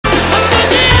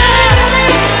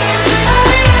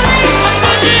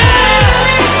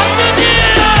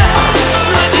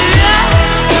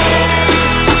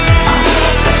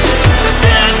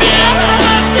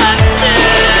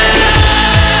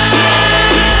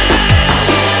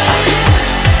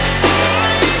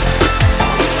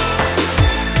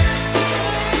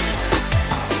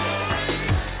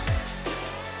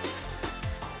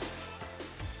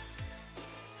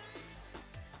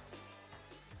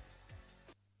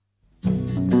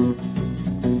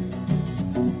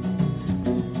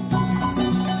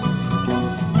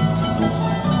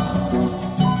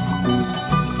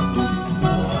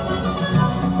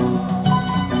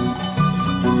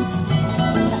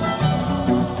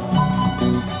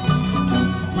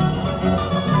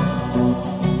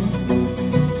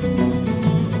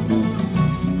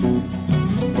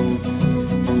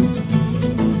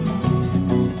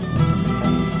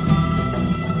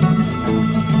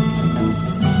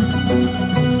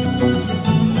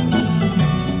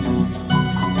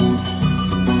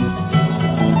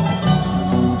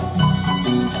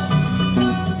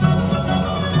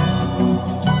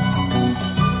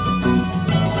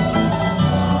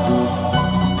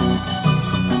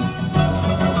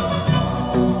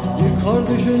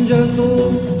düşünce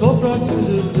soğuk toprak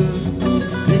süzüldü.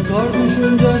 Bir kar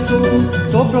düşünce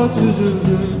soğuk toprak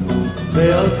süzüldü.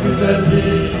 Beyaz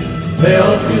güzeldi,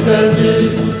 beyaz güzeldi.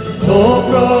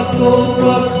 Toprak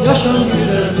toprak yaşam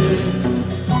güzeldi.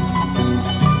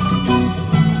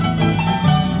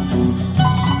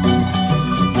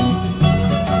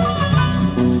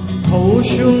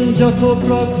 Kavuşunca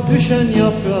toprak düşen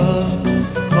yaprağa,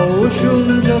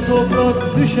 kavuşunca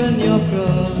toprak düşen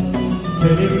yaprağa.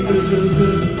 Tenim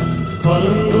büzüldü,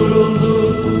 kanım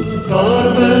duruldu.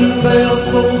 Kar bembeyaz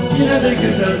soğuk yine de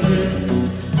güzeldi.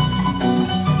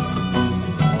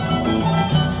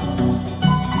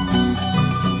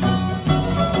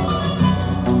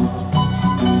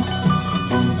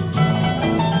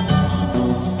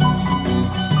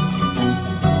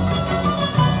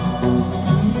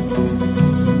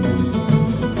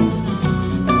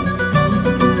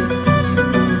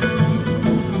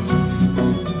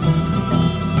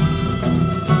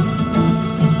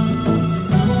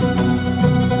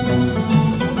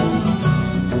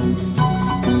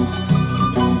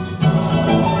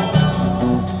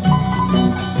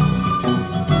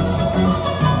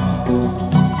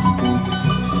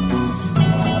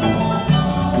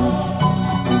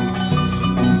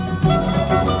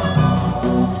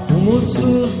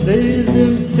 Umutsuz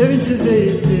değildim, sevinçsiz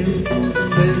değildim.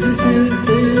 Sevgisiz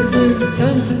değildim,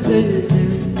 sensiz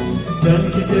değildim.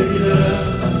 Sen ki sevgilere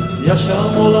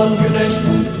yaşam olan güneş,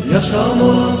 yaşam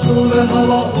olan su ve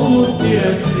hava, umut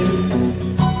dirensin.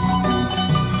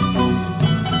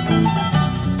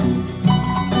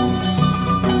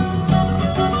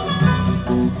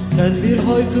 Sen bir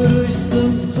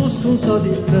haykırışsın, suskunsa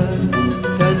diller.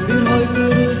 Sen bir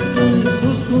haykırışsın,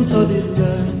 suskunsa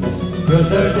diller.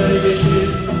 Gözlerde yeşil,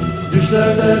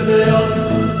 düşlerde beyaz.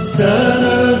 Sen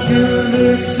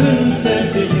özgürlüksün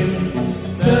sevdiğim.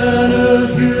 Sen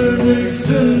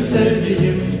özgürlüksün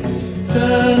sevdiğim.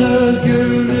 Sen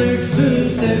özgürlüksün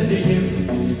sevdiğim.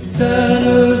 Sen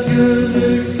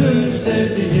özgürlüksün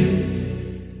sevdiğim.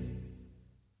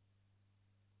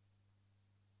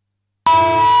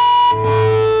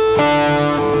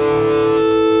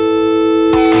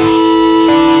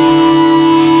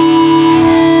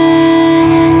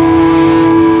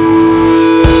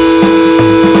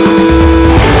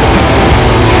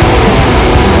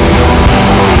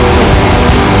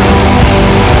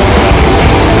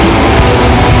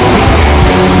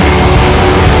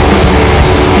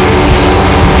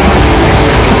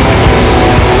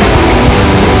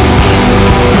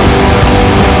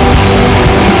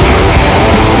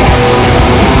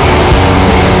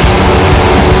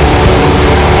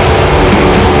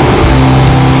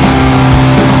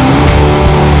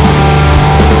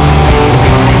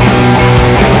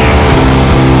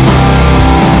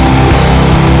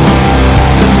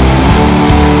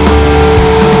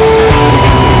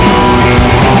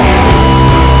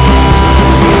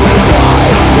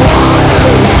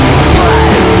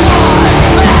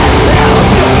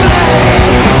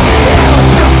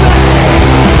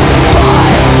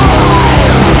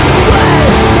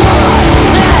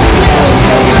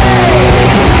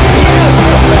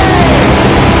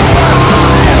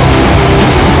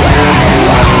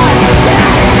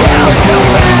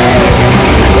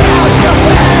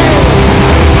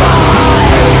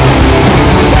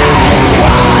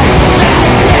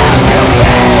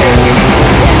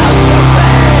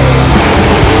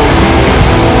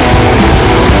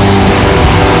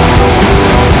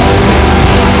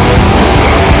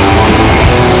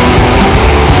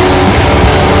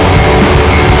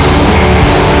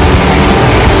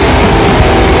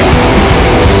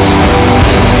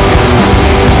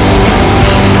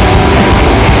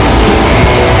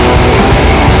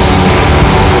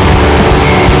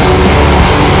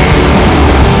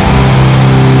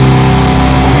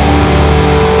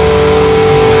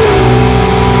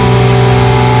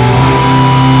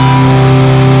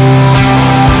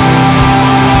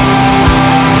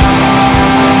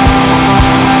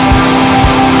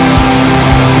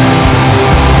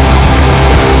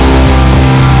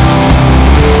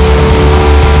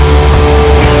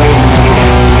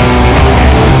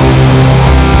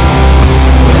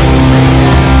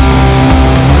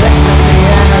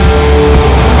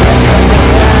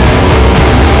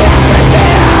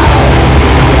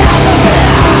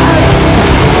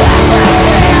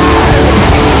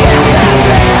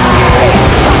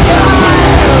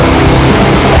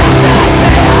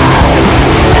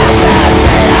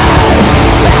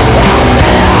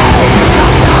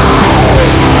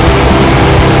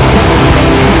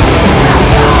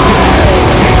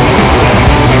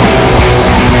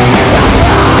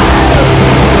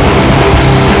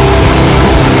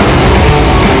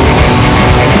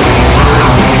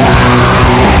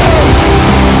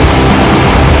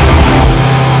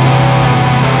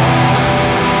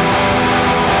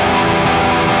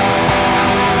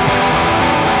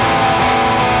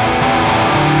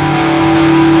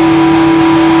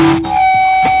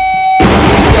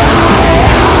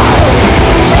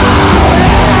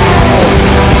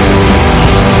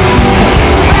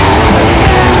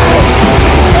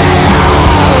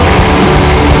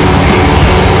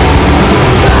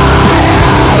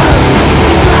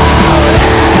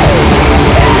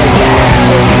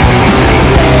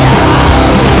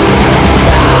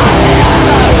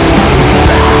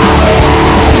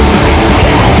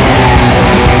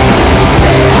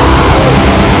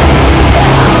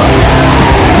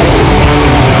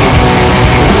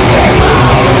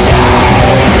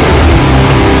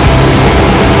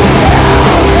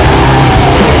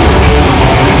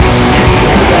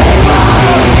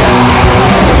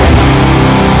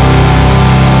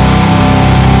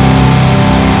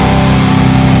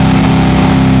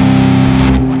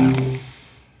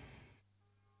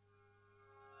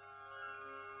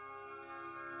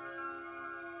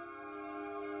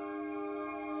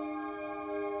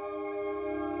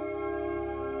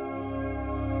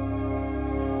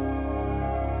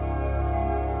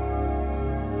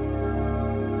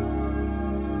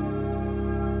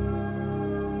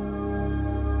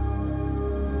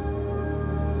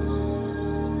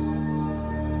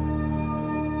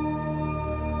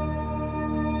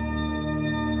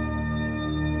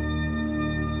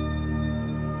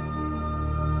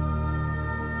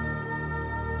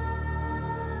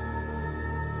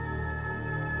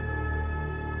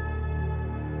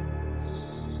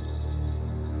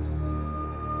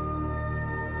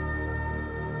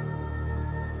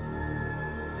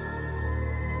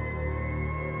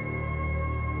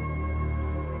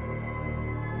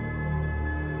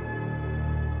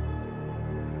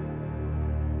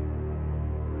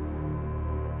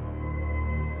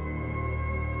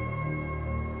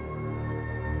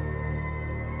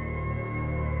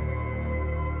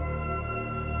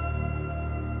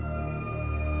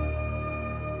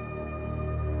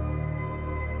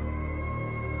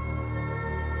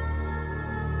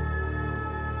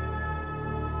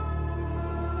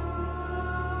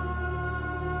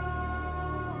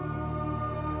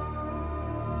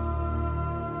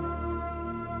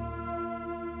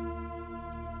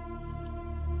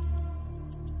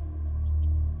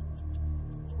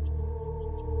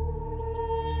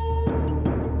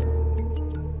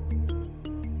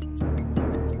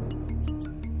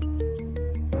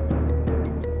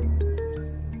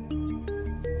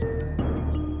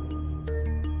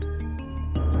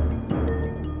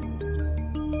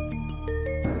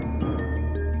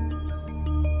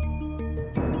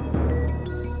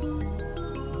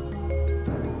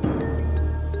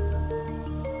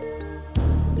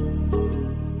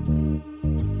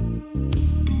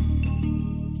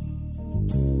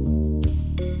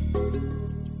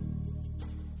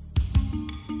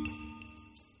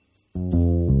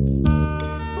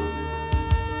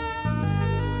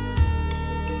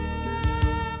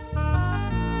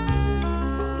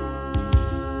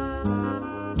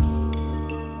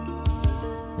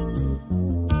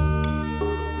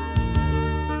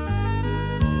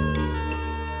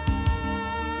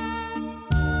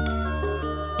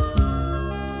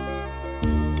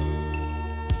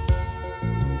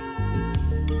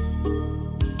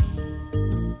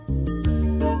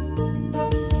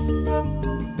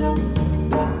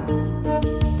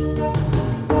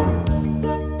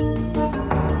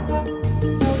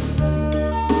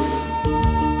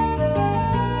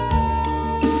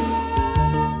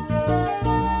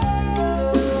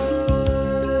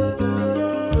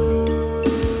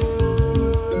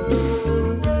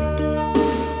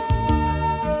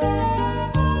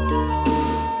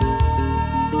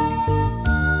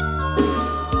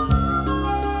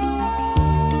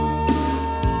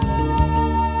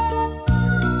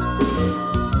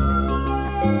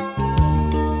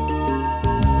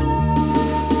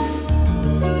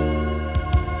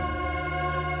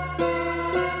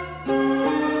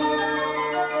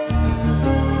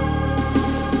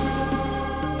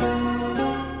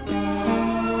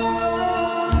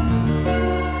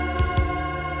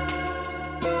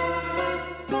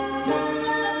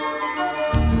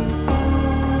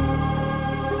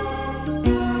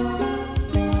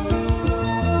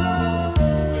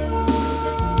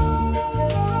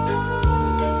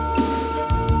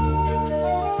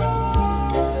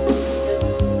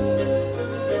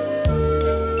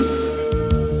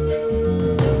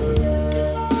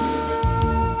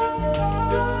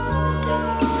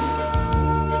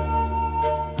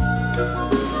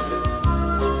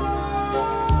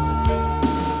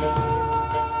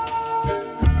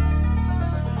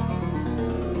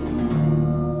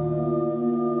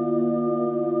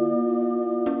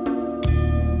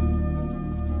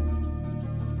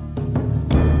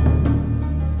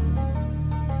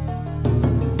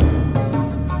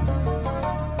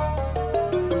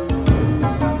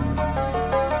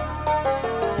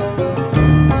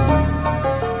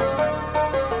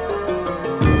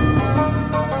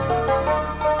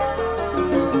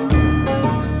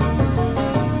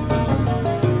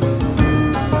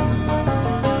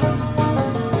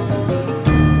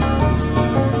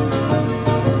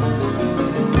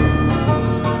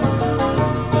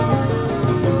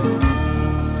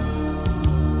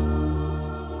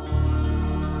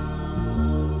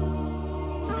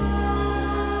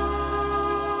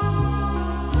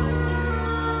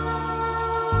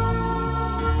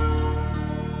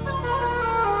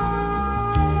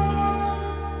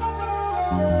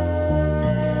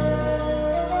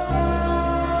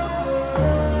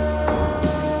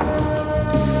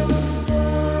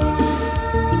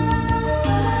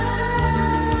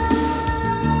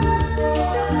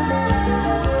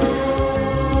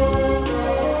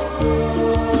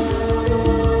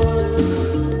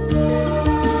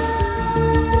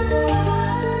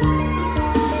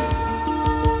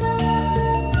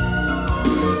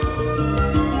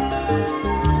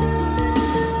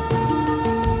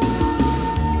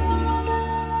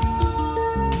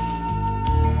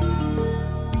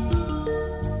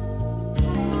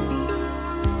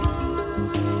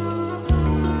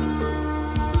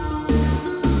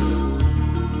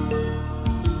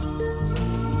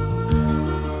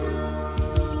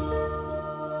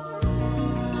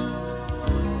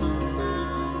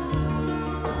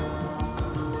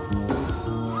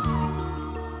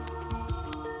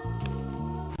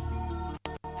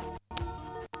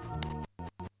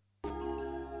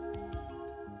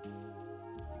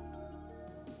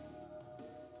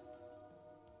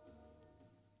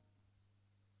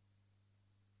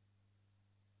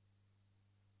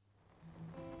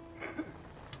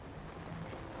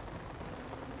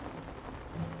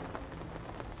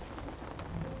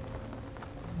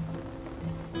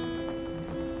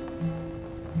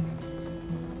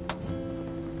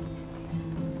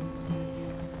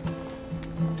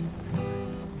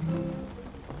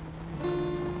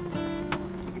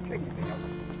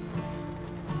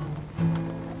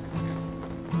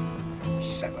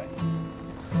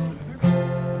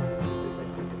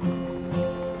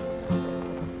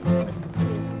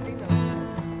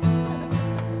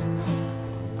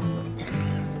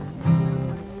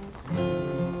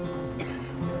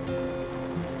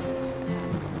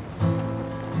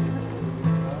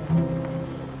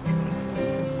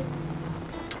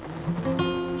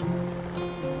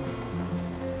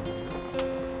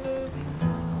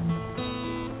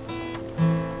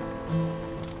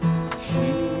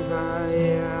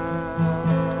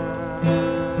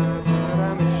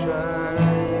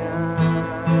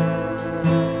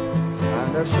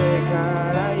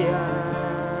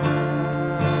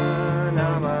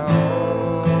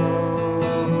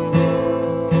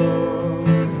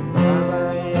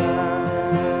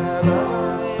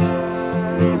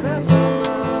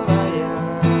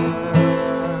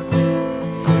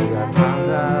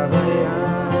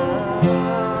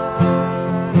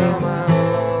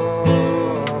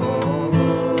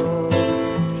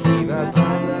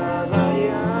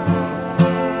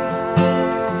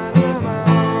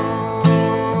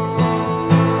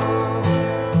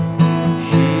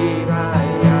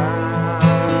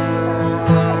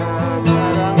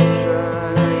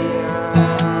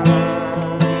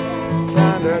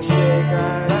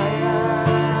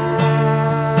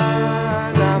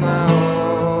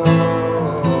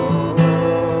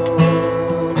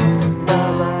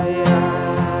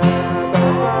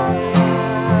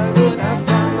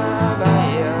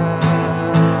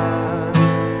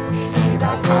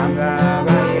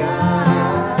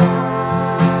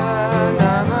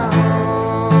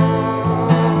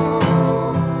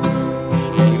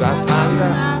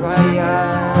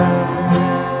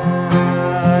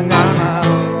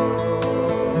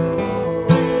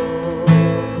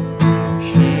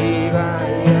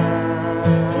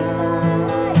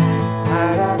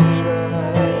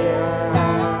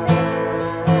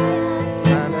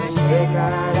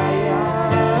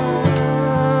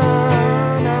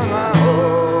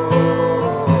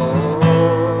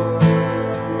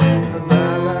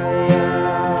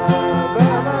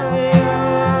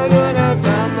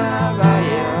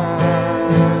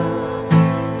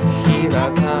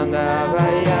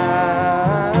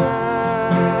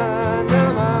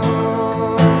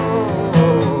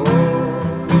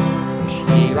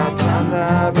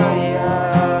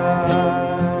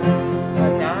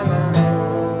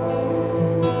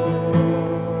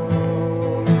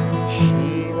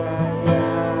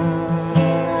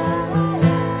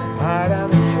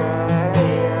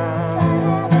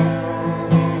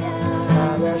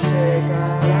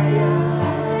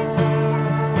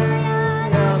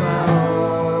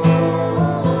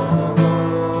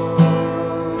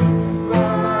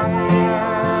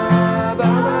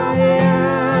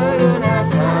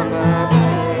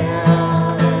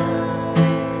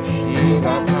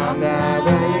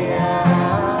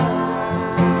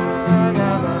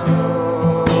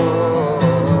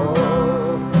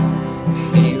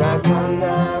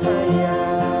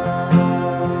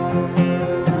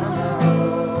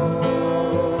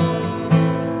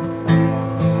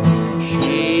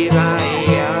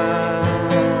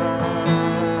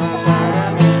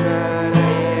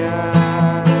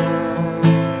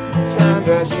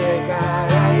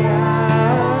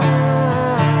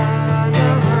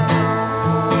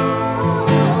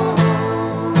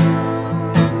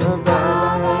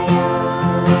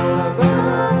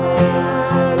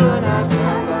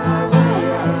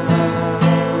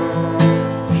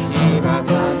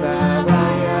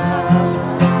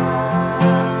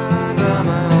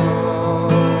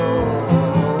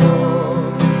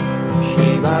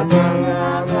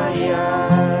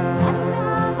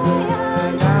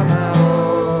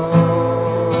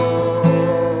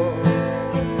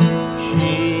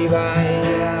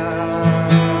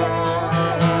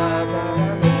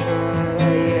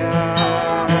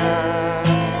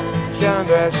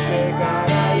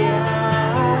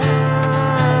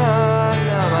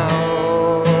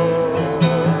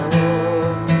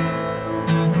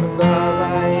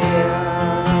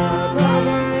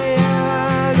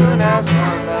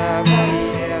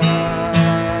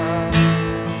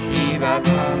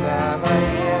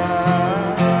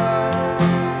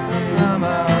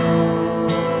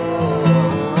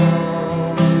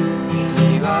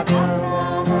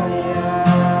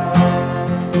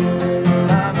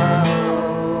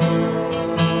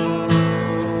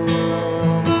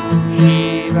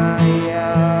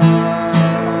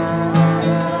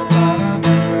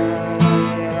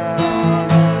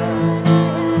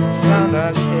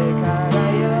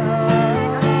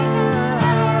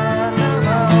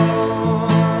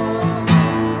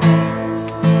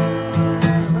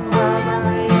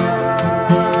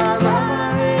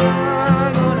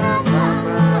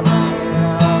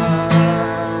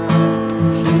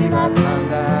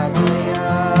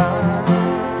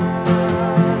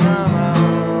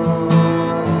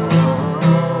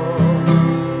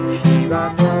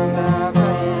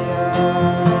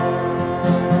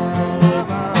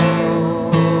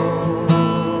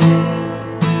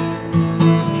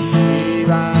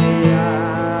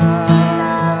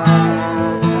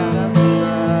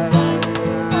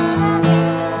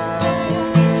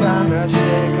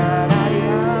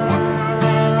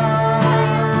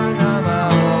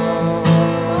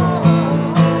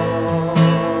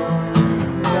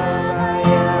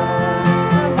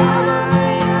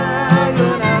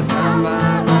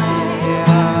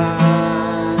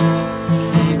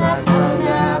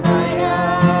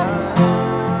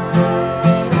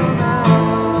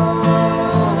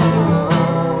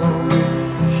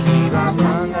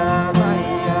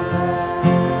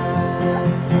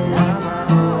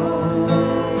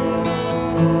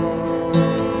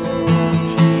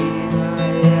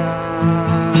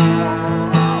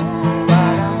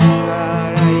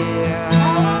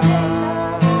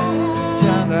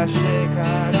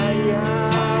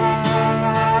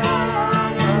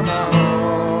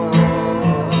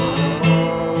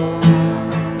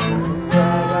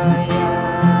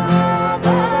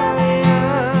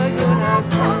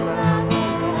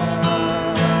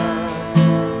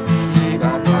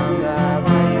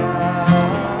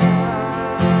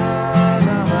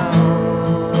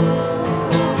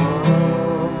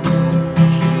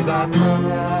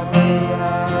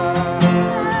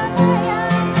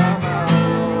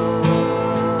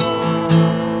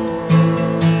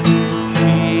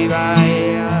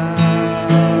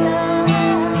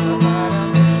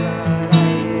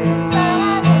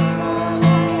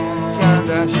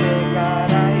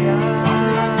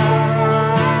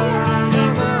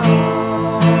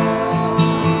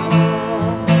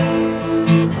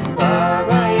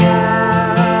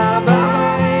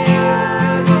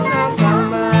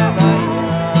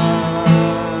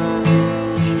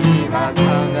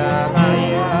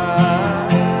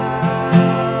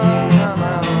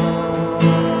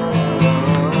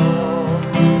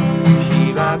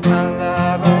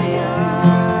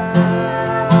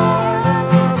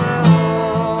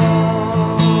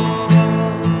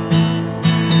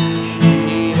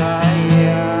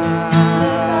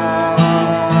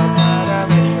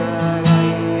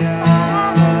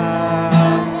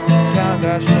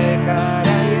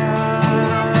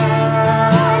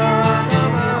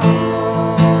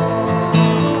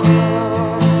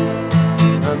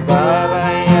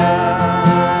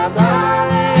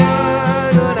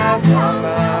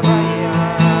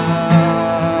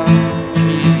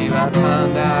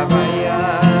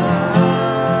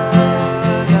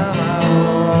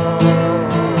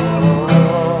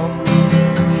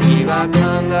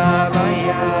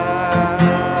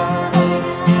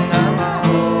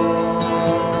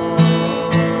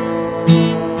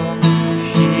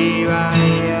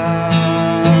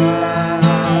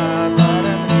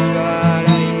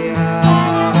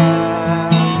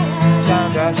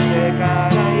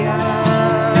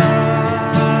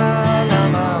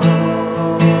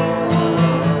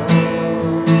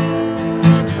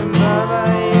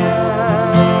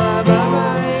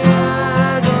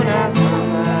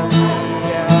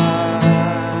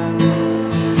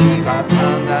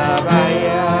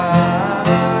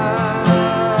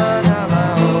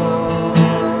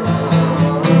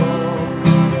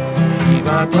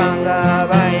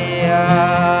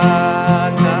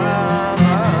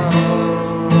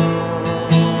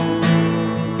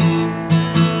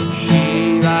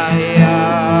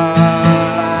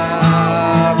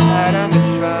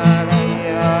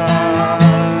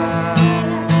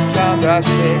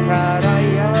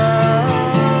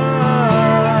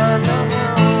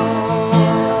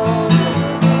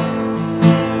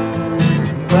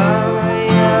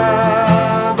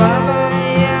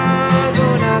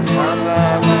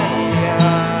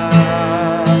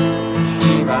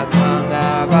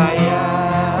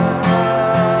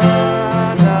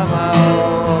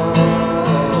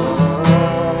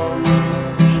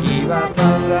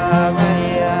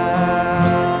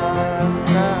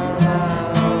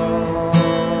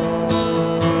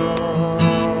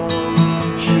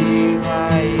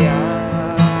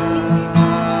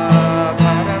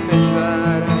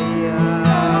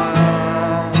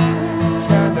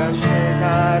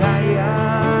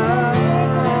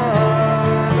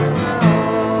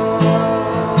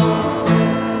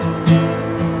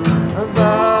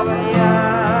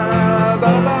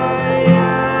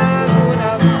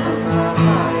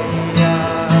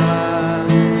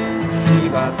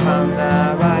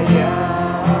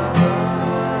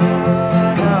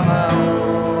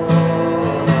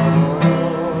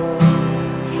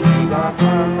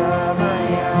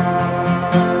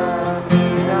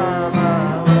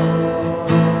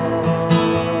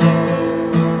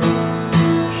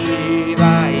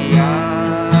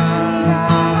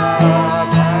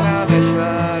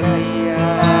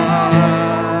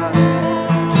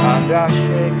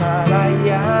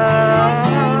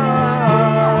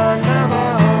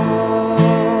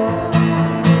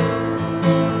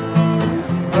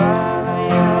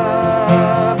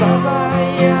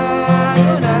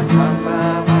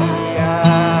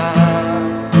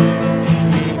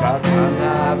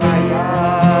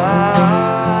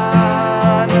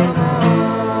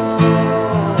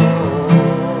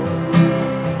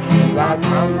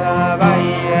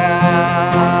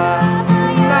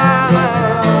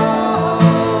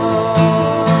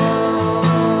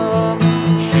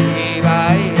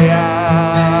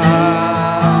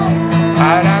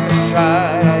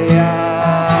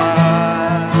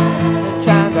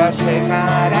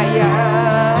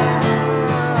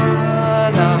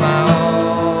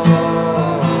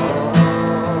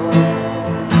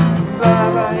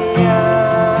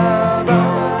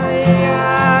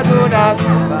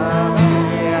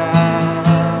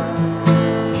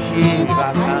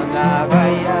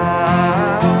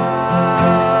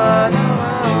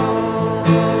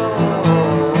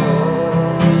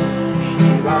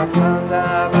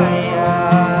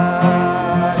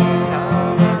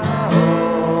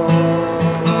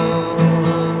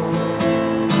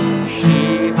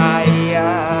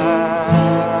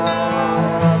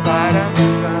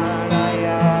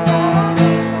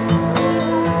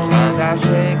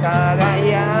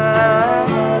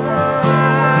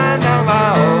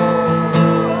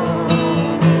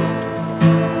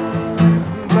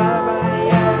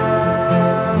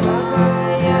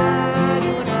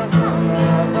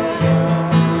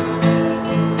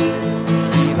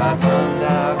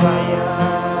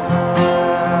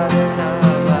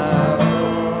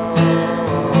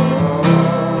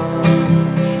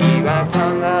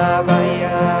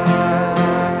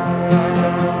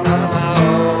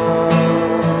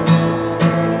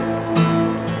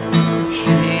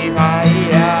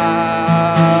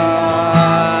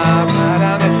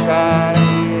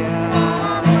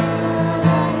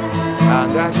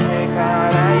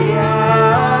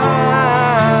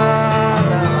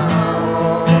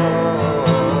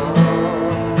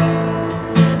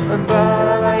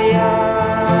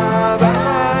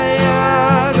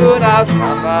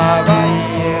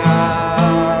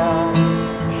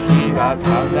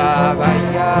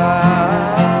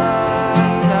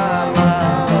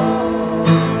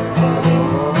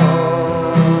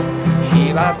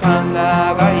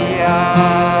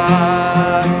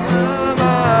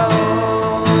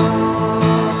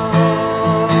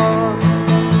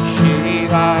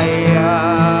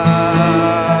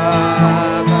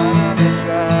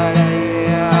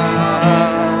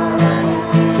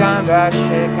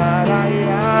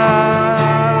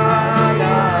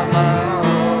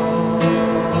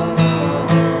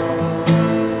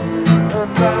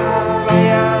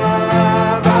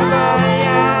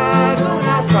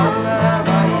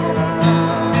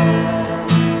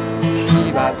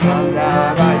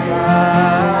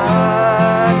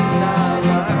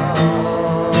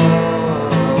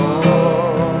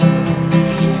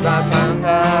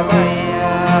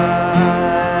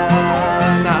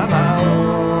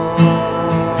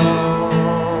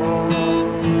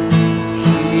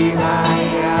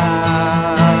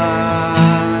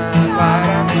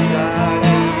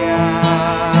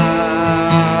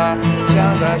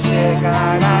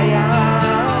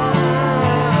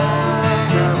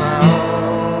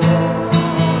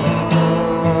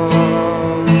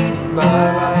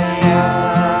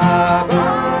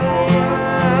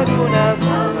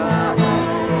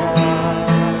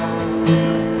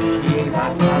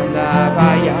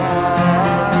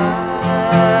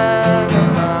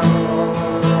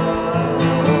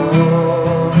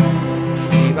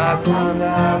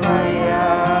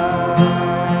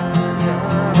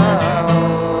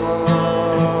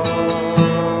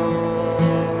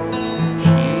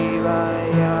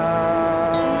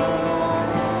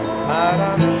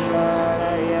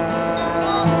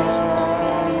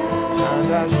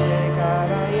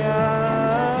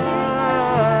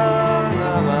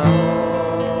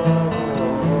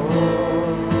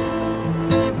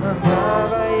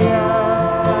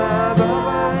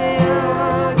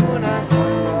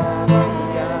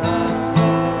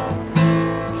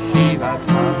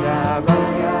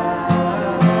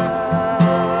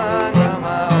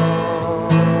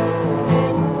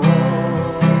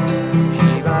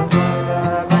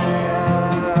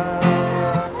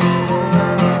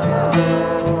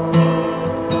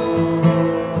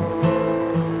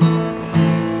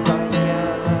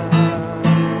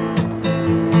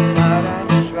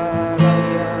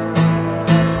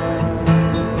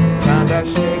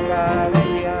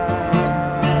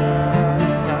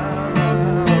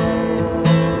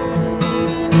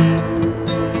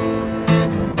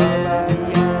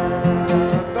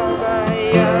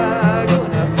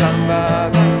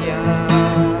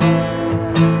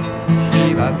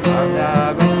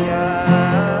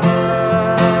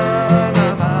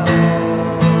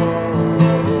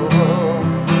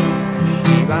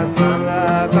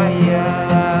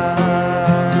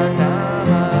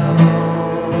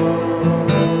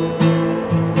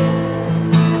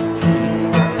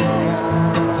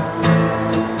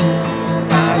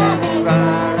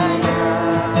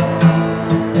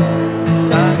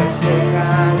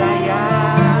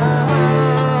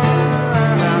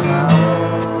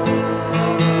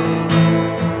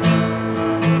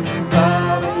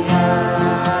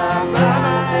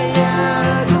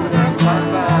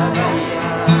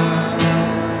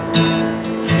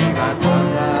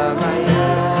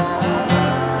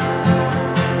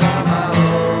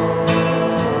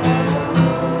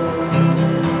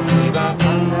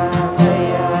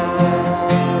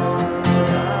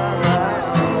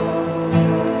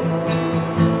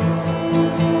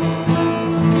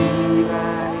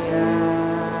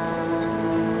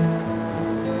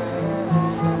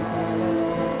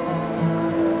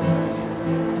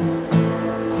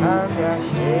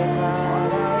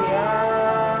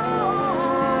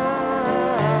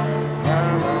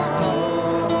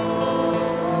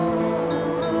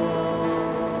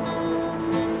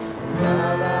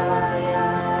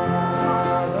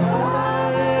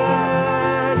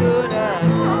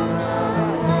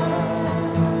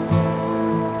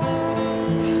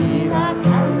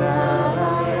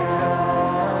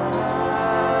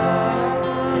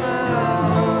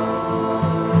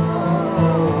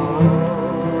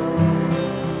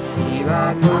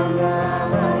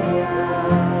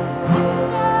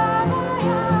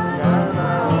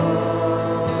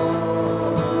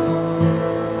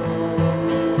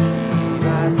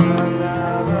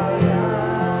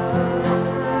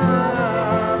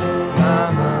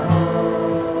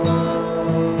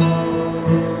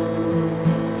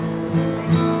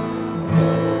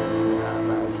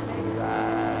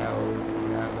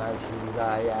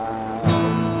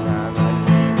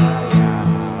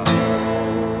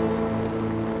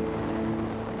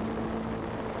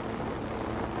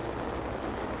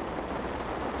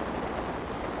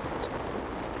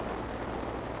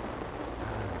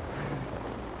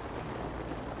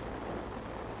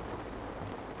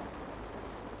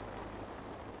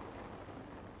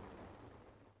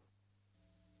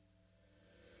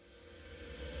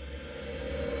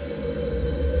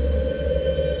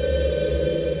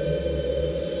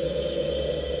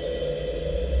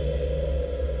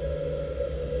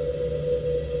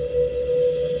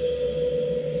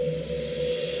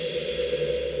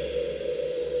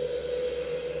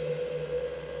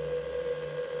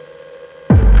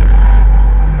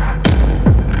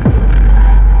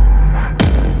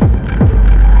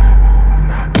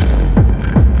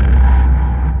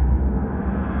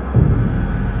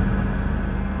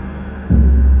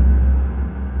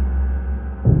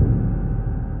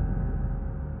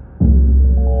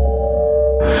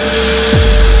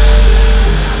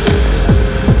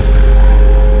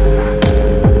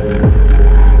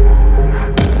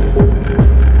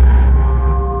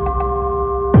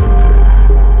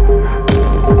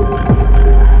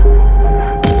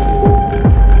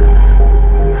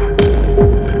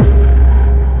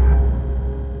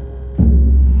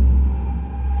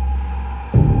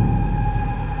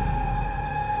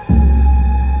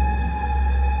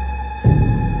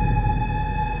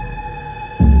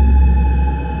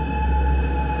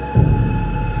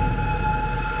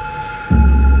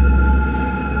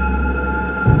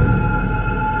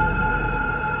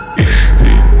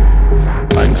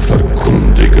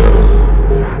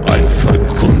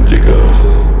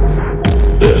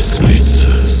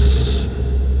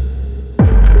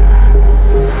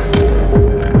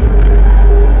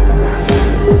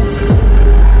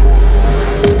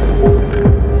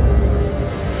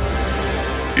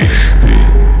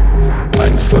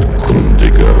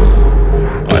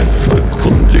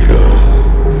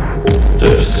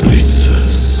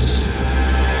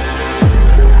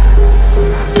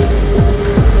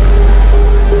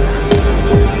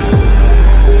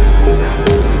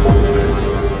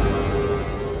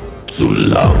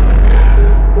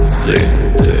 Lange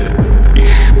sehnte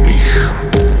ich mich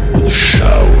und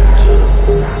schaute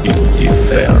in die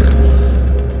Ferne.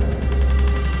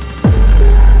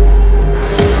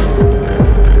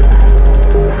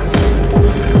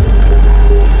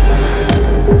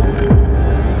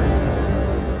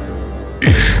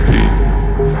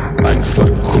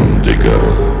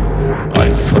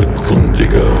 Ein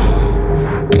Verkundiger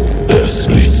des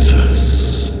Nichts.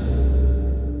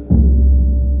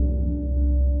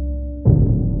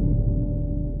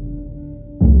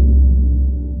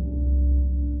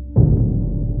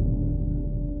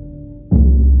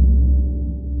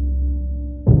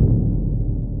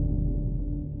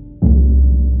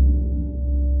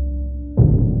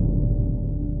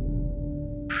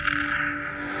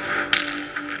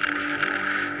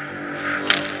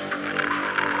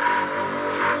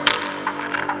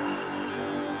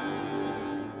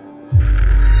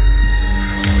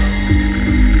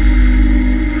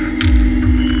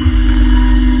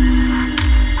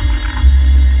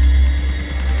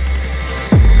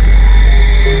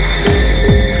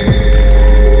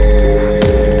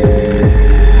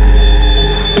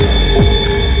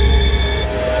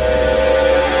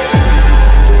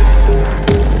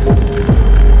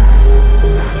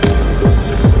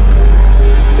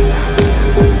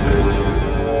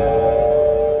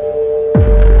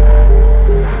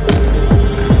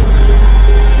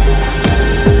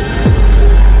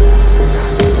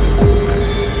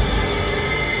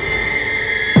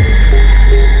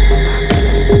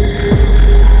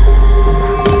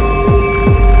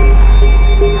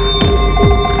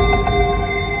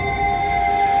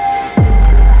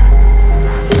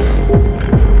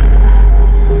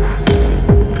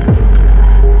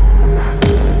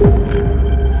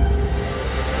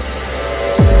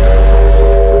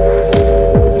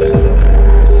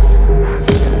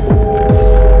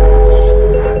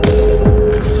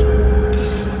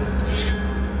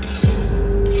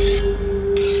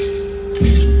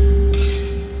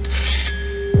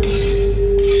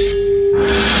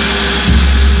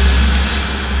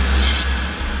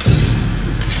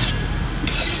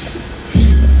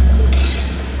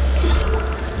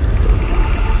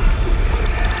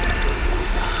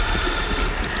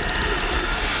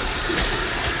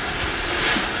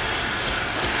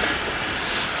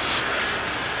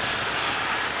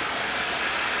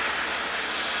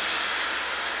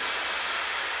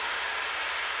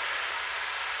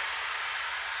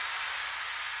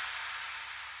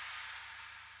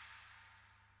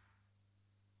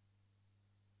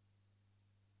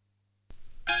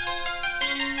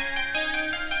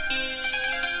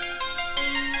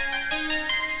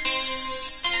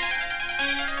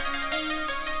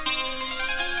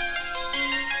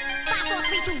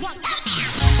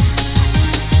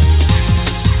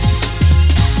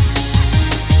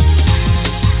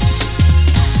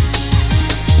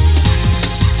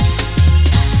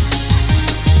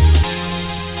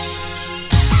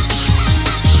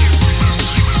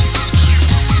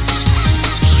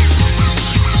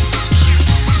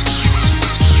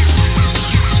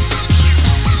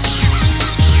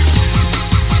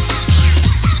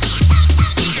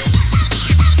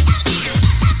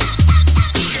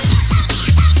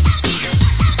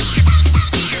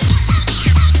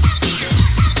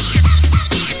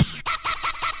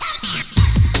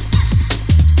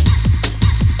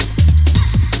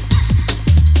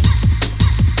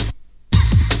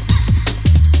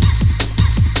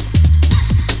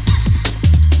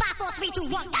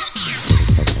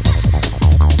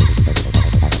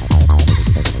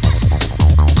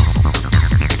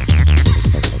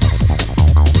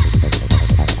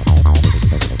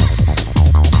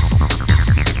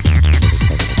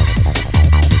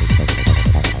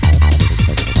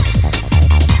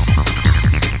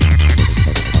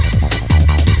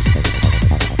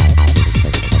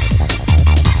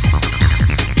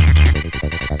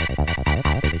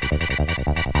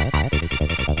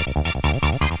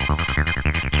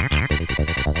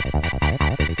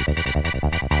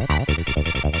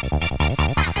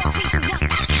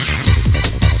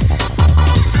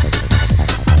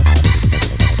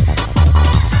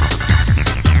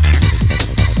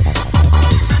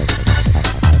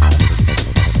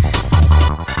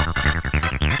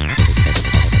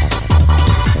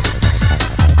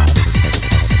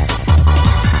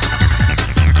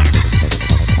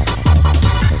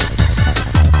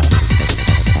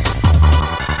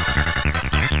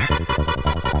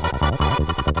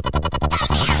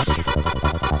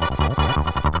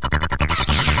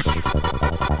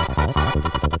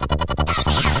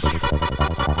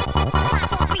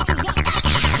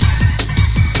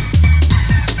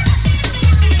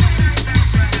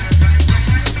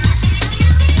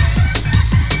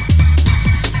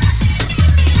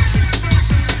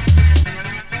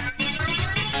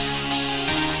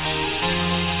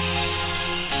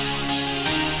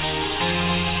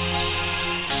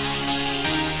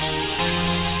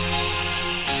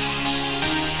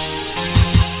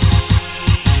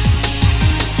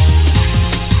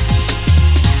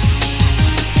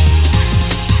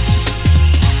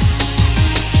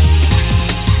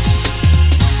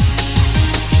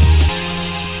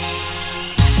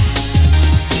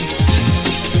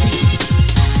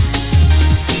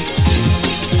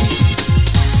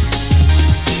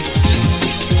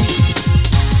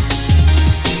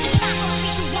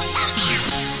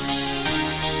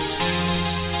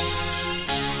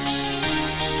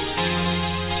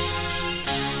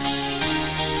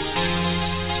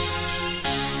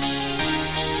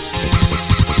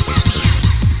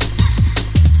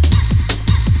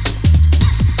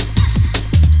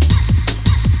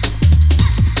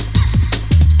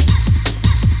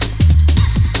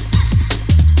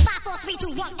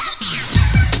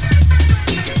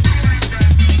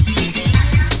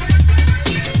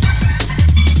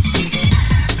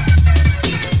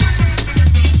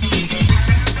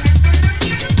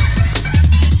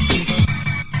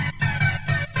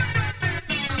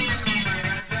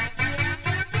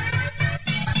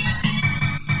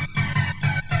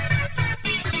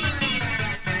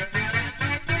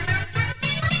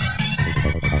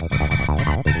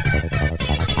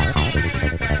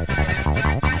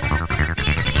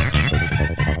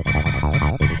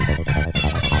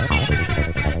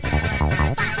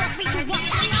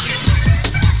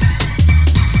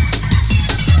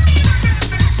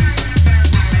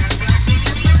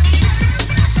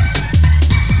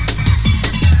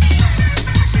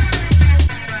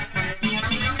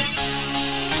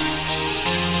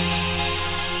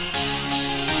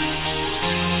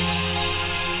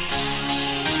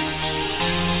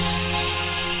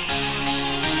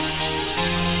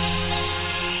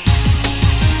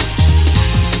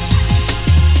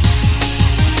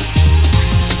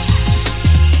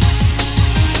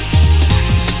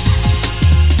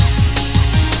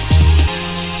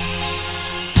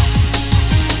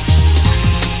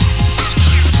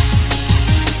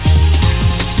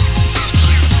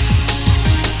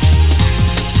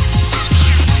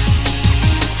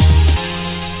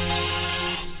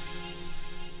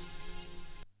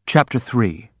 Chapter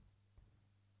 3.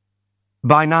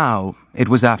 By now, it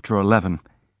was after 11.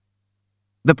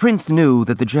 The prince knew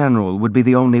that the general would be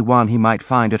the only one he might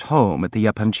find at home at the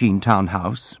Yapanchin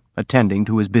townhouse, attending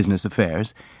to his business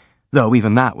affairs, though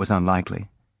even that was unlikely.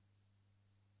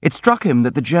 It struck him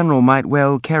that the general might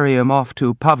well carry him off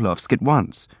to Pavlovsk at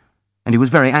once, and he was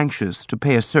very anxious to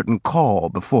pay a certain call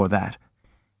before that.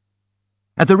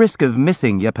 At the risk of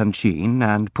missing Yapanchin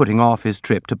and putting off his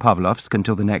trip to Pavlovsk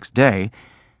until the next day,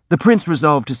 the prince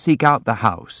resolved to seek out the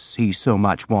house he so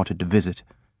much wanted to visit.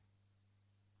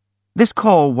 This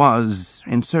call was,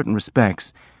 in certain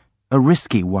respects, a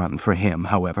risky one for him,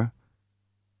 however.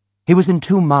 He was in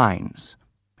two minds,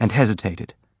 and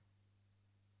hesitated.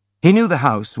 He knew the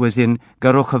house was in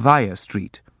Gorokhovaya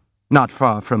Street, not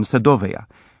far from Sadovaya,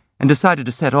 and decided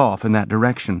to set off in that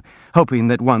direction, hoping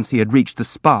that once he had reached the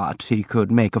spot he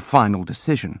could make a final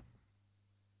decision.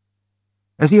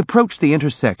 As he approached the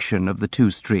intersection of the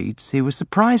two streets, he was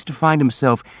surprised to find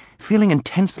himself feeling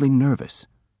intensely nervous.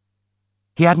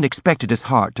 He hadn't expected his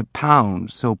heart to pound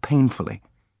so painfully.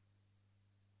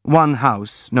 One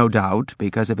house, no doubt,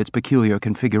 because of its peculiar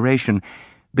configuration,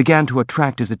 began to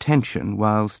attract his attention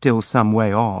while still some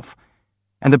way off,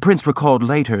 and the prince recalled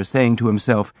later saying to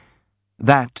himself,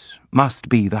 "That must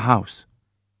be the house."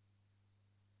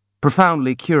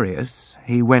 Profoundly curious,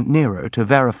 he went nearer to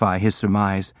verify his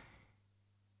surmise.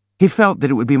 He felt that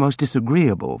it would be most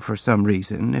disagreeable for some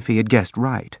reason if he had guessed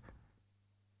right.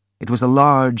 It was a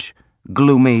large,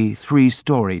 gloomy,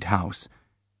 three-storied house,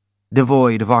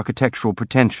 devoid of architectural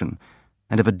pretension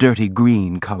and of a dirty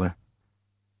green color.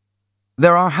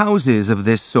 There are houses of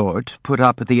this sort put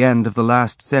up at the end of the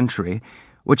last century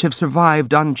which have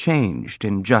survived unchanged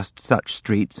in just such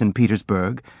streets in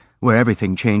Petersburg, where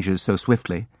everything changes so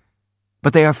swiftly,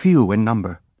 but they are few in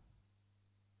number.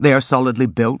 They are solidly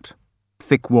built,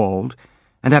 thick-walled,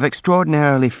 and have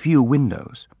extraordinarily few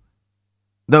windows.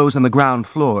 Those on the ground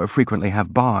floor frequently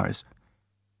have bars.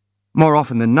 More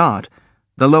often than not,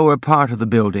 the lower part of the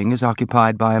building is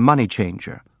occupied by a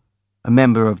money-changer, a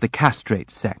member of the castrate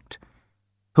sect,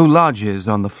 who lodges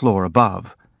on the floor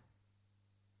above.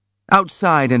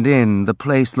 Outside and in, the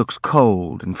place looks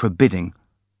cold and forbidding,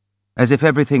 as if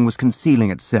everything was concealing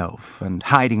itself and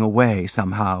hiding away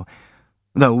somehow,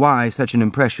 though why such an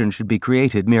impression should be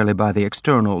created merely by the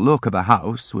external look of a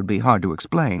house would be hard to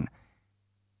explain.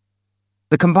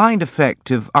 The combined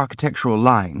effect of architectural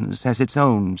lines has its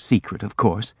own secret, of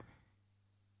course.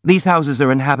 These houses are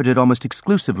inhabited almost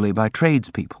exclusively by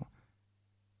tradespeople.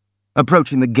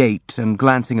 Approaching the gate and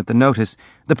glancing at the notice,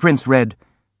 the prince read,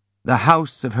 "The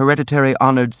House of Hereditary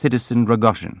Honored Citizen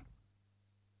Rogozhin."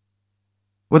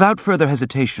 Without further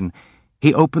hesitation,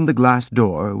 he opened the glass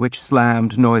door, which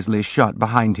slammed noisily shut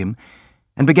behind him,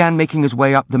 and began making his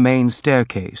way up the main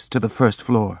staircase to the first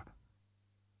floor.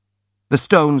 The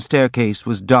stone staircase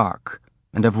was dark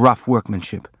and of rough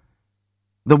workmanship.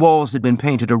 The walls had been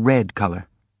painted a red color.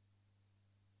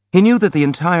 He knew that the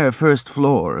entire first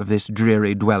floor of this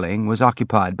dreary dwelling was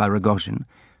occupied by Rogozhin,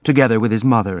 together with his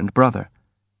mother and brother.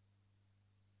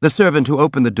 The servant who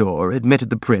opened the door admitted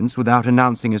the prince without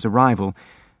announcing his arrival,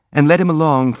 and led him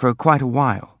along for quite a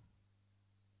while.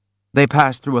 They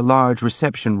passed through a large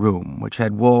reception room which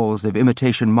had walls of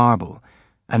imitation marble,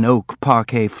 an oak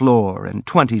parquet floor, and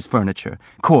 20s furniture,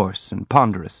 coarse and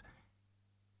ponderous.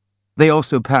 They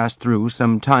also passed through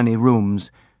some tiny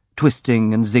rooms,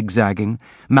 twisting and zigzagging,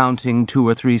 mounting 2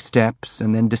 or 3 steps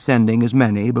and then descending as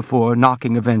many before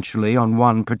knocking eventually on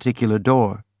one particular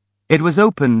door. It was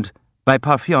opened by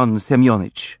Parfen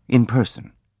Semyonich in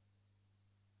person.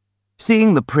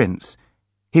 Seeing the prince,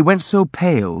 he went so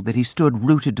pale that he stood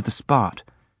rooted to the spot,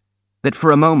 that for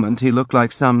a moment he looked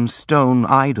like some stone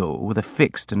idol with a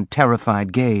fixed and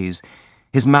terrified gaze,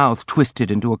 his mouth twisted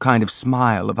into a kind of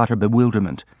smile of utter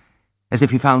bewilderment, as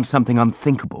if he found something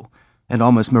unthinkable and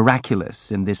almost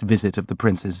miraculous in this visit of the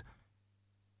prince's.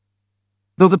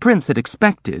 Though the prince had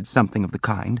expected something of the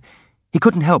kind, he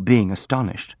couldn't help being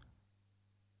astonished.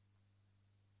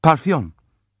 "Parfen,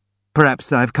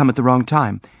 perhaps I've come at the wrong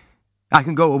time. I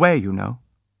can go away, you know,"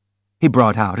 he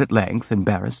brought out at length,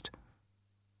 embarrassed.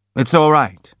 "It's all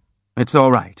right. It's all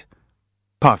right."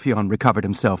 Parfen recovered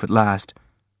himself at last.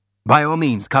 "By all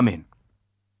means, come in."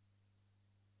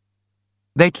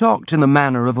 They talked in the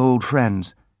manner of old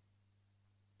friends.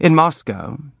 In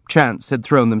Moscow, chance had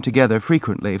thrown them together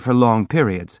frequently for long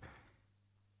periods.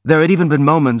 There had even been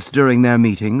moments during their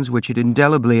meetings which had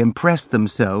indelibly impressed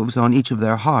themselves on each of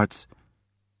their hearts.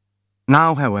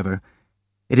 Now, however,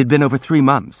 it had been over 3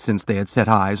 months since they had set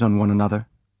eyes on one another.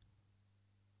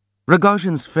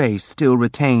 Rogozhin's face still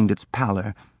retained its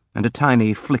pallor and a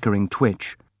tiny flickering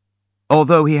twitch.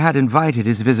 Although he had invited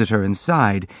his visitor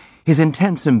inside, his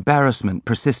intense embarrassment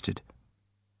persisted.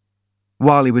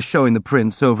 While he was showing the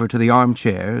prince over to the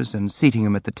armchairs and seating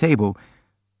him at the table,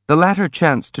 the latter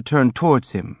chanced to turn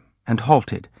towards him and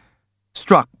halted,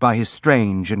 struck by his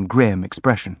strange and grim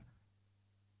expression.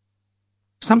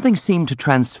 Something seemed to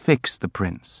transfix the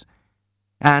prince,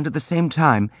 and at the same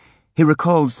time he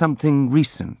recalled something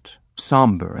recent,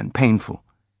 somber and painful.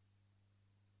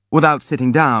 Without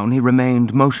sitting down, he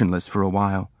remained motionless for a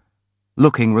while,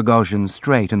 looking Rogojin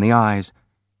straight in the eyes.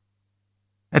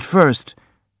 At first,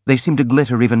 they seemed to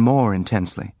glitter even more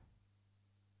intensely.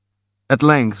 At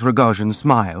length Rogojin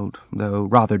smiled, though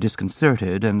rather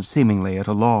disconcerted and seemingly at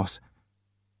a loss.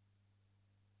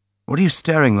 "What are you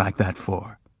staring like that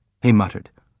for?" he muttered.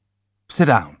 "Sit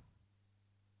down."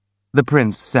 The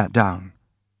prince sat down.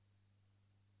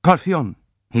 "Parfen,"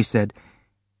 he said,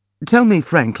 "tell me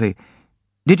frankly,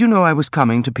 did you know I was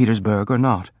coming to Petersburg or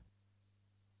not?"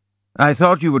 "I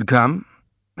thought you would come,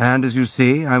 and as you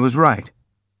see, I was right,"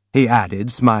 he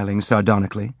added, smiling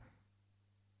sardonically.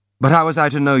 "But how was I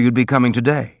to know you'd be coming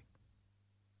today?"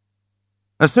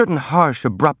 A certain harsh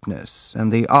abruptness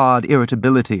and the odd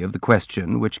irritability of the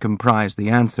question which comprised the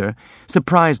answer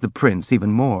surprised the prince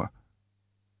even more.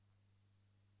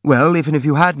 "Well, even if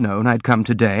you had known I'd come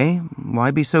today,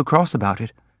 why be so cross about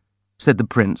it?" said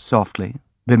the prince softly,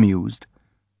 bemused.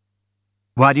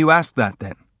 "Why do you ask that,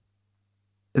 then?"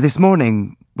 "This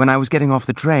morning, when I was getting off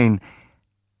the train,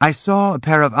 I saw a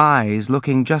pair of eyes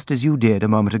looking just as you did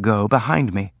a moment ago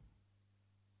behind me."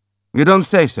 "You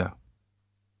don't say so.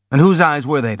 And whose eyes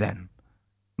were they, then?"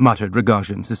 muttered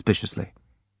Rogojin suspiciously.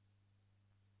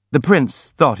 The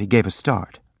prince thought he gave a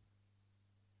start.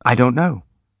 "I don't know.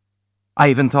 I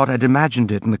even thought I'd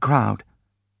imagined it in the crowd.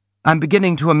 I'm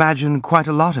beginning to imagine quite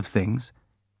a lot of things.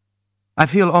 I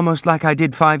feel almost like I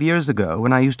did 5 years ago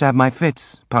when I used to have my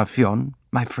fits, Parfen,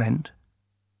 my friend."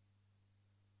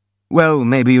 "Well,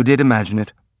 maybe you did imagine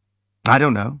it. I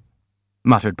don't know,"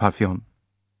 muttered Parfen.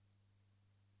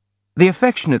 The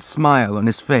affectionate smile on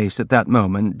his face at that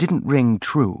moment didn't ring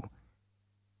true.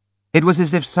 It was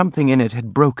as if something in it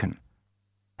had broken,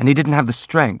 and he didn't have the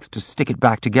strength to stick it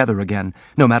back together again,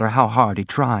 no matter how hard he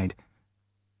tried.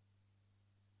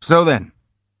 "So then,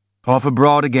 off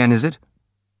abroad again, is it?"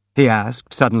 he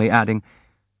asked, suddenly adding,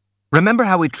 "Remember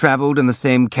how we travelled in the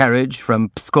same carriage from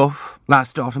Pskov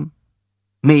last autumn?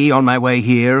 Me on my way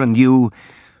here, and you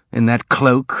in that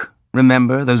cloak,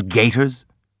 remember, those gaiters?"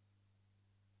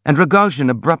 And Rogojin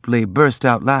abruptly burst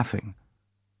out laughing,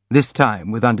 this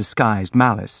time with undisguised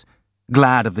malice,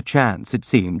 glad of the chance, it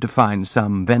seemed, to find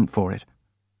some vent for it.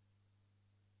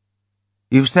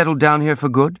 "You've settled down here for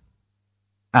good?"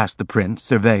 asked the prince,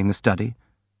 surveying the study.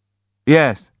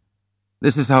 "Yes,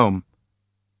 this is home.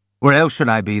 Where else should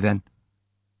I be, then?"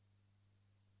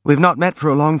 "We've not met for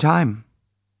a long time.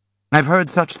 I've heard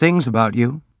such things about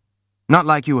you. Not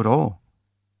like you at all."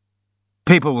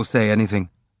 "People will say anything,"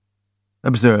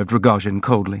 observed Rogojin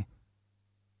coldly.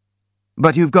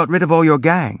 "But you've got rid of all your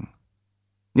gang.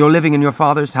 You're living in your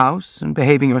father's house and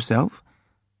behaving yourself.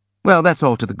 Well, that's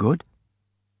all to the good.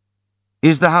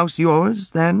 Is the house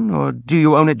yours, then, or do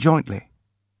you own it jointly?"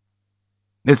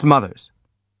 "It's Mother's.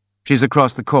 She's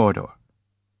across the corridor."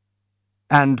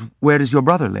 "And where does your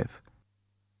brother live?"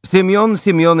 "Semyon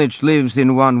Semyonich lives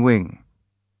in one wing."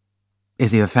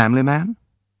 "Is he a family man?"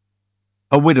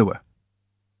 "A widower.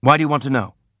 Why do you want to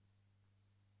know?"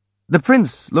 The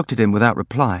prince looked at him without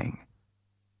replying.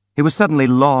 He was suddenly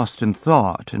lost in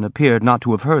thought and appeared not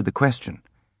to have heard the question.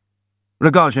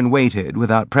 Rogojin waited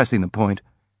without pressing the point.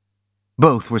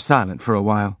 Both were silent for a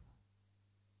while.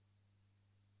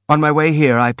 "On my way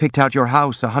here, I picked out your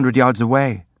house 100 yards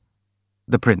away,"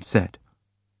 the prince said.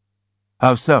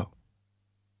 "How so?"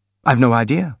 "I've no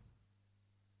idea.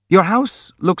 Your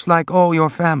house looks like all your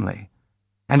family,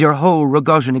 and your whole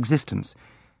Rogojin existence.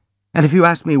 And if you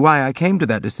ask me why I came to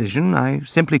that decision, I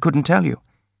simply couldn't tell you.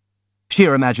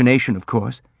 Sheer imagination, of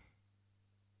course.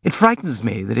 It frightens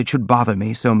me that it should bother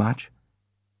me so much.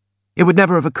 It would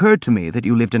never have occurred to me that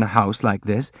you lived in a house like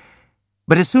this,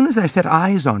 but as soon as I set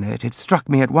eyes on it, it struck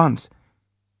me at once.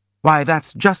 Why,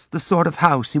 that's just the sort of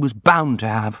house he was bound to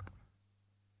have."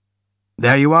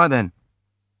 "There you are, then."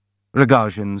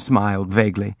 Rogojin smiled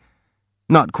vaguely,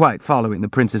 not quite following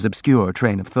the prince's obscure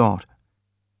train of thought.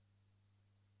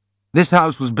 "This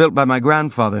house was built by my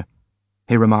grandfather,"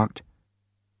 he remarked.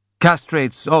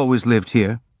 "Castrates always lived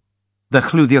here, the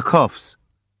Khludyakhovs,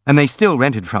 and they still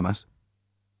rented from us."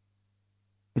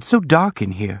 "It's so dark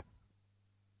in here."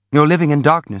 "You're living in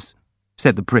darkness,"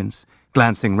 said the prince,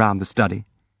 glancing round the study.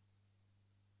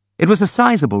 It was a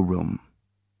sizable room,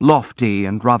 lofty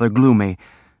and rather gloomy,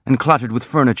 and cluttered with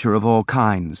furniture of all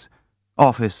kinds,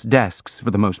 office desks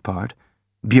for the most part,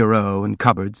 bureau and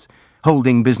cupboards,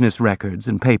 holding business records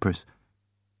and papers.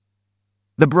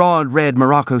 The broad red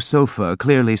Morocco sofa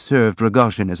clearly served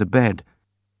Rogojin as a bed.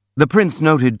 The prince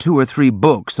noted 2 or 3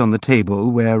 books on the table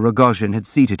where Rogojin had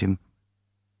seated him.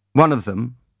 One of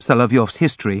them, Solovyov's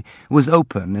History, was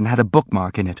open and had a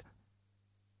bookmark in it.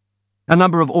 A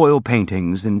number of oil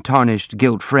paintings in tarnished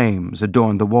gilt frames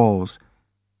adorned the walls.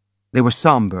 They were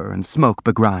somber and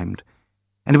smoke-begrimed,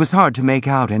 and it was hard to make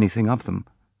out anything of them.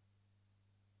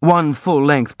 One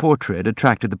full-length portrait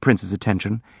attracted the prince's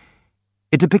attention.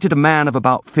 It depicted a man of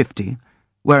about 50,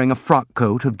 wearing a frock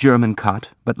coat of German cut,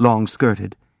 but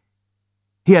long-skirted.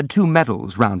 He had 2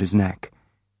 medals round his neck.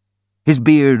 His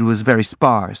beard was very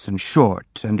sparse and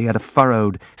short, and he had a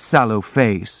furrowed, sallow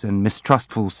face and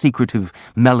mistrustful, secretive,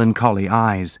 melancholy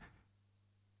eyes.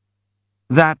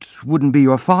 "That wouldn't be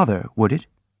your father, would it?"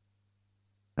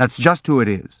 "That's just who it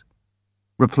is,"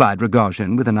 replied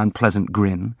Rogojin with an unpleasant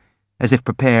grin, as if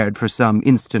prepared for some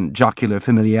instant jocular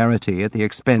familiarity at the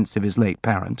expense of his late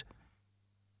parent.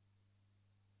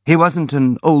 "He wasn't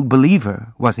an old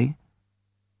believer, was he?"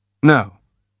 "No.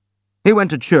 He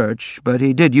went to church, but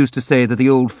he did used to say that the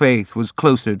old faith was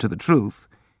closer to the truth.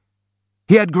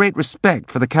 He had great respect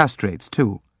for the castrates,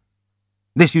 too.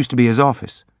 This used to be his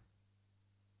office.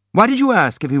 Why did you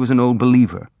ask if he was an old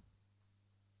believer?"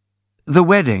 "The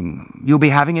wedding, you'll be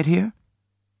having it here?"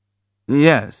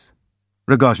 "Yes,"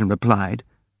 Rogojin replied,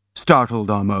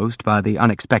 startled almost by the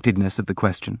unexpectedness of the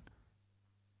question.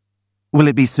 "Will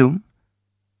it be soon?"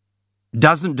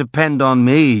 "Doesn't depend on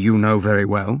me, you know very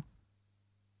well."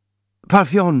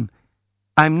 "Parfen,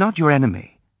 I'm not your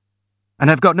enemy, and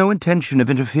I've got no intention of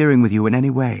interfering with you in any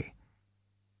way.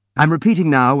 I'm repeating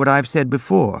now what I've said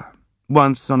before,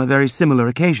 once on a very similar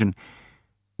occasion.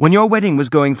 When your wedding was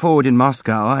going forward in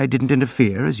Moscow, I didn't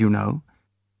interfere, as you know.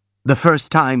 The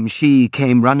first time she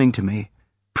came running to me,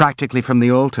 practically from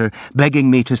the altar, begging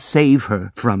me to save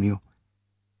her from you.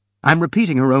 I'm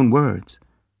repeating her own words.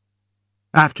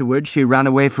 Afterwards, she ran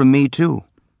away from me, too.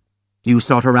 You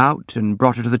sought her out and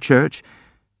brought her to the church,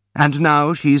 and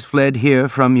now she's fled here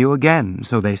from you again,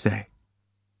 so they say.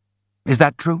 Is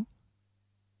that true?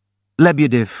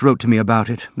 Lebedev wrote to me about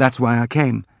it. That's why I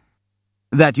came.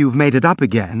 That you've made it up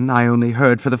again, I only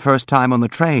heard for the first time on the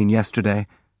train yesterday,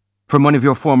 from one of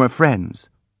your former friends,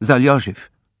 Zalyozhev,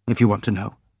 if you want to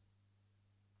know.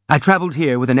 I travelled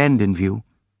here with an end in view.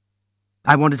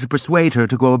 I wanted to persuade her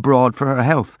to go abroad for her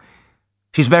health.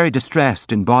 She's very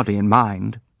distressed in body and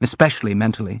mind, especially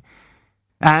mentally,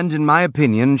 and, in my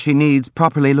opinion, she needs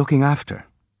properly looking after.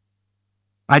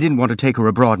 I didn't want to take her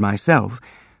abroad myself.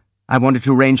 I wanted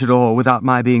to arrange it all without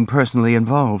my being personally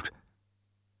involved.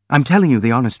 I'm telling you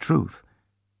the honest truth.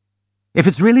 If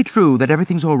it's really true that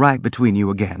everything's all right between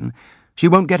you again, she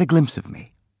won't get a glimpse of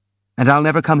me, and I'll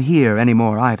never come here any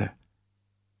more either.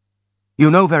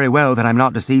 You know very well that I'm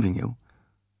not deceiving you.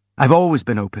 I've always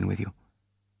been open with you.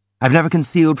 I've never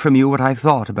concealed from you what I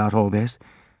thought about all this.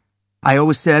 I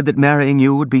always said that marrying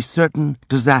you would be certain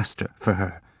disaster for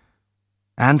her.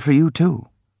 And for you, too.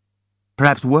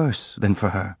 Perhaps worse than for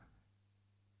her.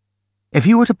 If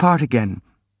you were to part again,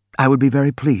 I would be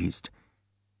very pleased.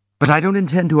 But I don't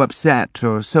intend to upset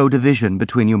or sow division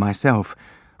between you myself.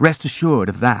 Rest assured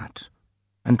of that,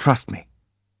 and trust me.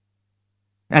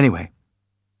 Anyway,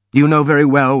 you know very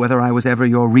well whether I was ever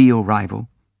your real rival,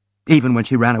 even when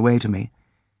she ran away to me.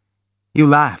 You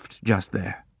laughed just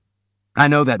there. I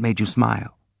know that made you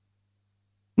smile.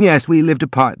 Yes, we lived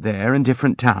apart there in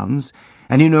different towns,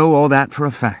 and you know all that for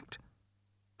a fact.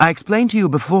 I explained to you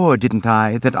before, didn't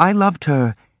I, that I loved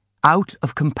her out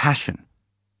of compassion,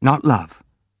 not love.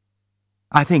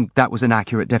 I think that was an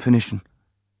accurate definition.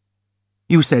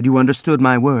 You said you understood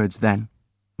my words then.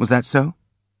 Was that so?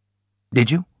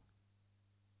 Did you?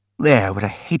 There, what a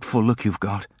hateful look you've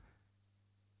got.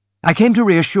 I came to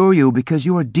reassure you because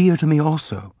you are dear to me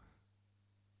also.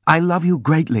 I love you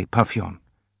greatly, Parfen.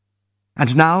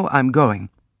 And now I'm going,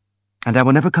 and I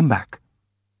will never come back.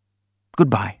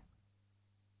 Goodbye.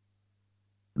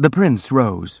 The prince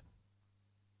rose.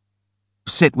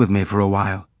 Sit with me for a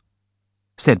while,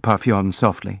 said Parfen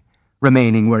softly,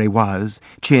 remaining where he was,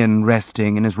 chin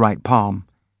resting in his right palm.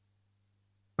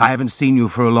 I haven't seen you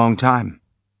for a long time.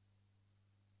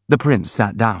 The prince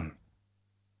sat down.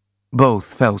 Both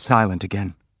fell silent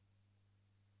again.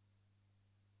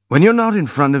 When you're not in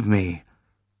front of me,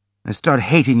 I start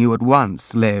hating you at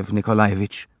once, Lev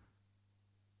Nikolaevich.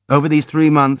 Over these 3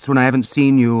 months when I haven't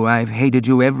seen you, I've hated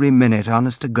you every minute,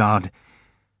 honest to God.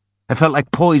 I felt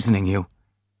like poisoning you.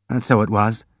 That's how it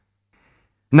was.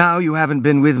 Now you haven't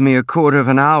been with me a quarter of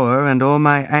an hour, and all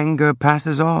my anger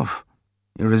passes off.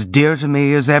 You're as dear to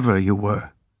me as ever you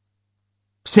were.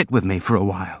 Sit with me for a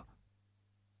while.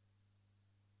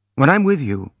 When I'm with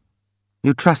you,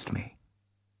 you trust me.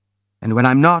 And when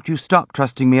I'm not, you stop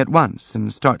trusting me at once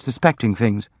and start suspecting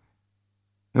things.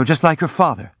 You're just like your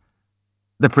father,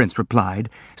 the prince replied,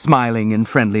 smiling in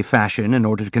friendly fashion in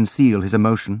order to conceal his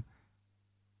emotion.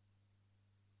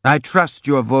 I trust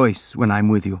your voice when I'm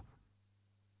with you.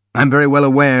 I'm very well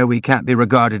aware we can't be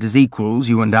regarded as equals,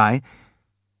 you and I.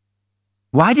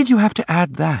 Why did you have to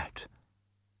add that?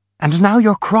 And now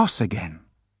you're cross again,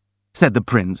 said the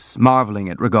prince, marveling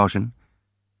at Rogojin.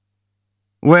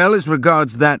 Well, as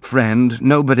regards that friend,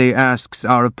 nobody asks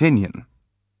our opinion.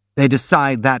 They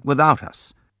decide that without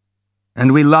us.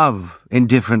 And we love in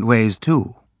different ways,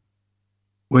 too.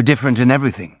 We're different in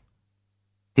everything.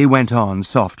 He went on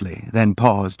softly, then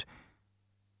paused.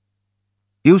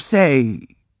 You say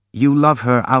you love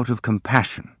her out of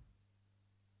compassion.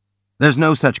 There's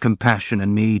no such compassion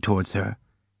in me towards her.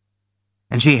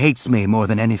 And she hates me more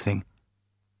than anything.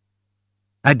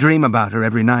 I dream about her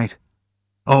every night.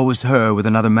 Always her with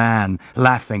another man,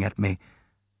 laughing at me.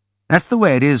 That's the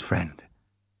way it is, friend.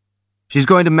 She's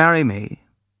going to marry me,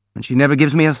 and she never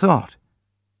gives me a thought.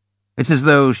 It's as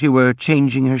though she were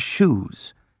changing her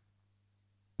shoes.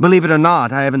 Believe it or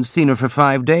not, I haven't seen her for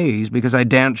 5 days because I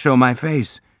daren't show my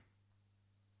face.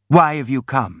 Why have you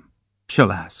come?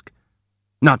 She'll ask,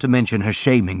 not to mention her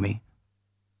shaming me.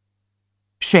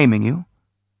 Shaming you?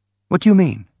 What do you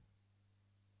mean?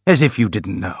 As if you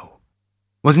didn't know.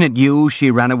 Wasn't it you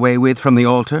she ran away with from the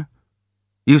altar?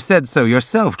 You said so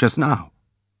yourself just now.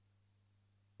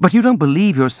 But you don't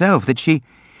believe yourself that she...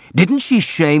 Didn't she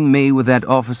shame me with that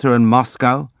officer in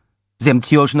Moscow,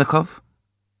 Zemtyozhnikov?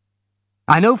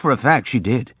 I know for a fact she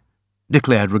did,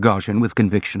 declared Rogojin with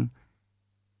conviction.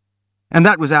 And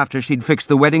that was after she'd fixed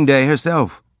the wedding day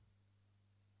herself.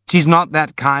 She's not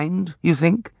that kind, you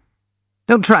think?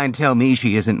 Don't try and tell me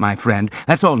she isn't my friend.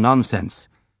 That's all nonsense.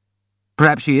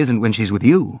 Perhaps she isn't when she's with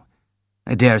you.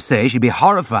 I dare say she'd be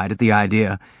horrified at the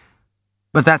idea.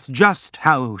 But that's just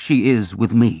how she is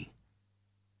with me.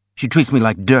 She treats me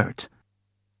like dirt.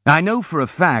 I know for a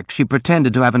fact she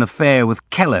pretended to have an affair with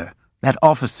Keller, that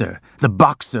officer, the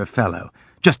boxer fellow,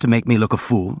 just to make me look a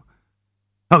fool.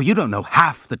 Oh, you don't know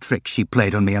half the tricks she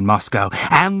played on me in Moscow,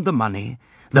 and the money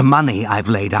I've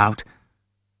laid out.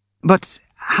 But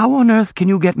how on earth can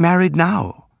you get married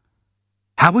now?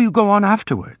 How will you go on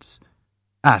afterwards?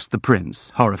 Asked the prince,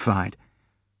 horrified.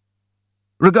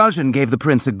 Rogojin gave the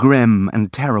prince a grim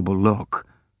and terrible look,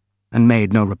 and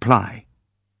made no reply.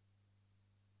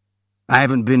 I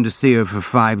haven't been to see her for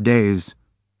 5 days,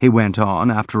 he went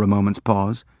on after a moment's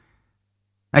pause.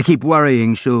 I keep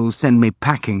worrying she'll send me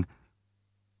packing.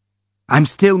 I'm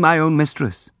still my own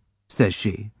mistress, says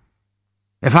she.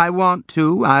 If I want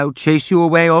to, I'll chase you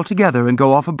away altogether and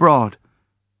go off abroad.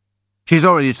 She's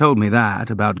already told me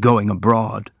that, about going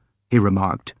abroad, he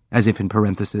remarked, as if in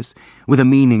parenthesis, with a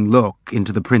meaning look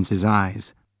into the prince's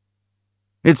eyes.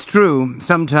 It's true,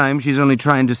 sometimes she's only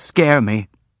trying to scare me.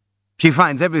 She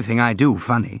finds everything I do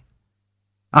funny.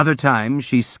 Other times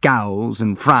she scowls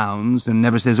and frowns and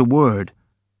never says a word.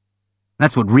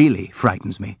 That's what really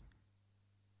frightens me.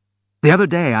 The other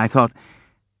day I thought,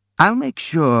 I'll make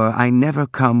sure I never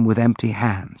come with empty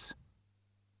hands.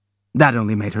 That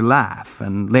only made her laugh,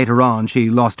 and later on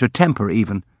she lost her temper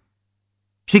even.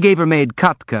 She gave her maid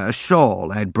Katka a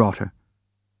shawl I'd brought her.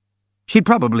 She'd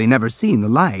probably never seen the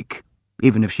like,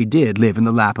 even if she did live in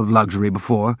the lap of luxury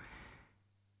before.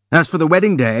 As for the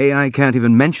wedding day, I can't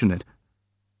even mention it.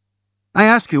 I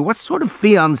ask you, what sort of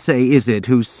fiancé is it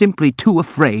who's simply too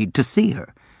afraid to see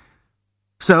her?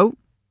 So,